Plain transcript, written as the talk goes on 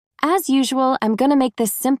As usual, I'm gonna make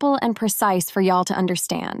this simple and precise for y'all to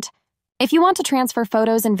understand. If you want to transfer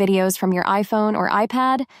photos and videos from your iPhone or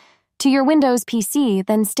iPad to your Windows PC,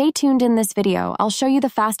 then stay tuned in this video. I'll show you the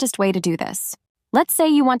fastest way to do this. Let's say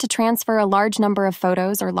you want to transfer a large number of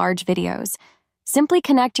photos or large videos. Simply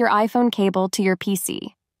connect your iPhone cable to your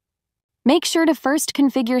PC. Make sure to first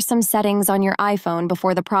configure some settings on your iPhone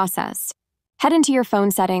before the process. Head into your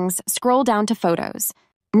phone settings, scroll down to Photos.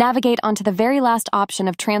 Navigate onto the very last option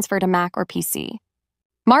of Transfer to Mac or PC.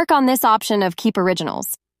 Mark on this option of Keep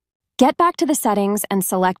Originals. Get back to the settings and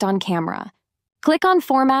select on Camera. Click on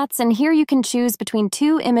Formats, and here you can choose between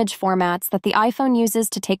two image formats that the iPhone uses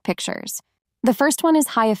to take pictures. The first one is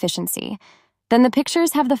High Efficiency. Then the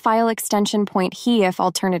pictures have the file extension .hef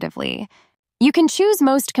alternatively. You can choose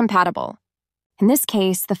Most Compatible. In this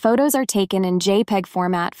case, the photos are taken in JPEG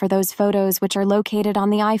format for those photos which are located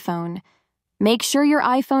on the iPhone. Make sure your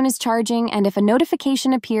iPhone is charging, and if a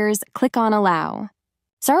notification appears, click on Allow.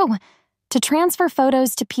 So, to transfer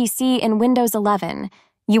photos to PC in Windows 11,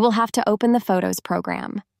 you will have to open the Photos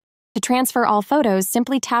program. To transfer all photos,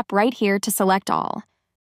 simply tap right here to select all.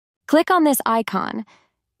 Click on this icon.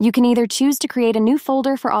 You can either choose to create a new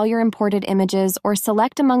folder for all your imported images or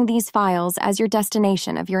select among these files as your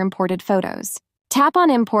destination of your imported photos. Tap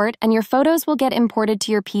on Import, and your photos will get imported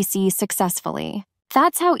to your PC successfully.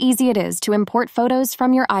 That's how easy it is to import photos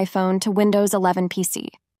from your iPhone to Windows 11 PC.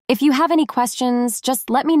 If you have any questions, just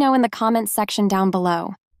let me know in the comments section down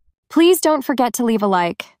below. Please don't forget to leave a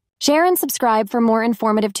like, share, and subscribe for more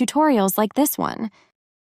informative tutorials like this one.